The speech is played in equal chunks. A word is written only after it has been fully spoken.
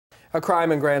A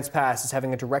crime in Grants Pass is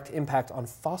having a direct impact on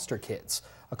foster kids.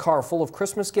 A car full of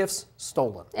Christmas gifts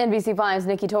stolen. NBC5's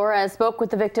Nikki Torres spoke with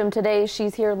the victim today.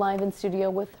 She's here live in studio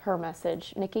with her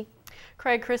message. Nikki?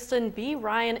 Craig, Kristen, B.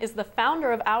 Ryan is the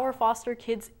founder of Our Foster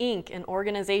Kids, Inc., an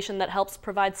organization that helps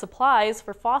provide supplies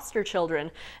for foster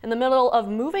children. In the middle of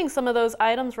moving some of those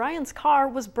items, Ryan's car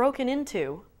was broken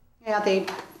into. Yeah, they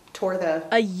tore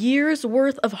A year's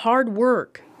worth of hard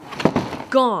work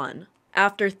gone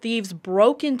after thieves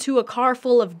broke into a car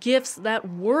full of gifts that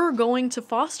were going to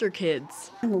foster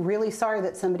kids. I'm really sorry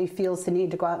that somebody feels the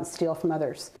need to go out and steal from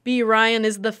others. B. Ryan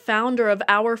is the founder of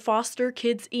Our Foster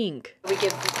Kids, Inc. We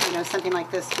give, something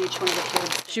like this to each one of the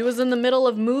kids. She was in the middle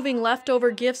of moving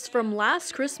leftover gifts from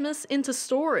last Christmas into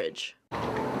storage.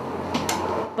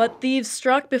 But thieves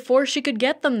struck before she could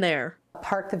get them there.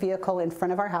 Parked the vehicle in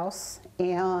front of our house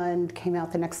and came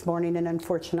out the next morning, and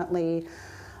unfortunately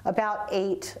about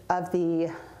 8 of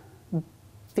the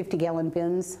 50-gallon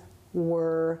bins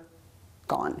were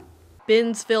gone.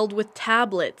 Bins filled with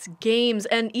tablets, games,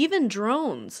 and even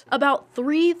drones. About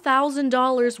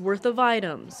 $3,000 worth of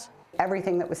items.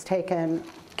 Everything that was taken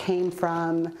came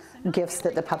from gifts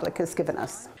that the public has given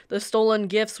us. The stolen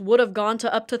gifts would have gone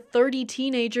to up to 30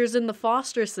 teenagers in the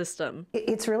foster system.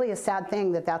 It's really a sad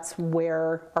thing that that's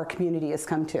where our community has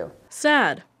come to.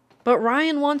 Sad. But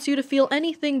Ryan wants you to feel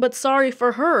anything but sorry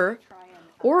for her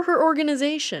or her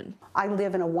organization. I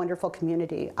live in a wonderful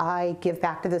community. I give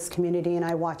back to this community, and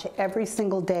I watch every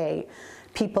single day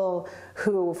people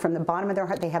who, from the bottom of their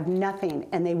heart, they have nothing,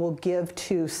 and they will give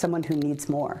to someone who needs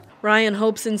more. Ryan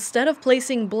hopes instead of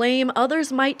placing blame,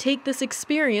 others might take this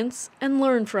experience and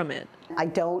learn from it. I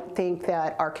don't think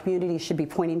that our community should be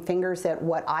pointing fingers at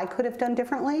what I could have done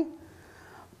differently,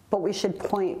 but we should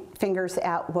point fingers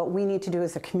at what we need to do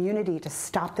as a community to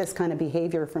stop this kind of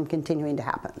behavior from continuing to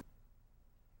happen.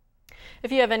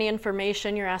 If you have any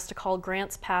information, you're asked to call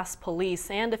Grants Pass Police.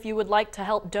 And if you would like to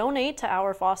help donate to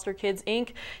Our Foster Kids, Inc.,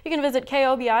 you can visit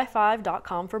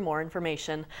KOBI5.com for more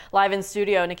information. Live in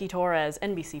studio, Nikki Torres,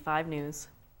 NBC5 News.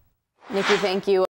 Nikki, thank you.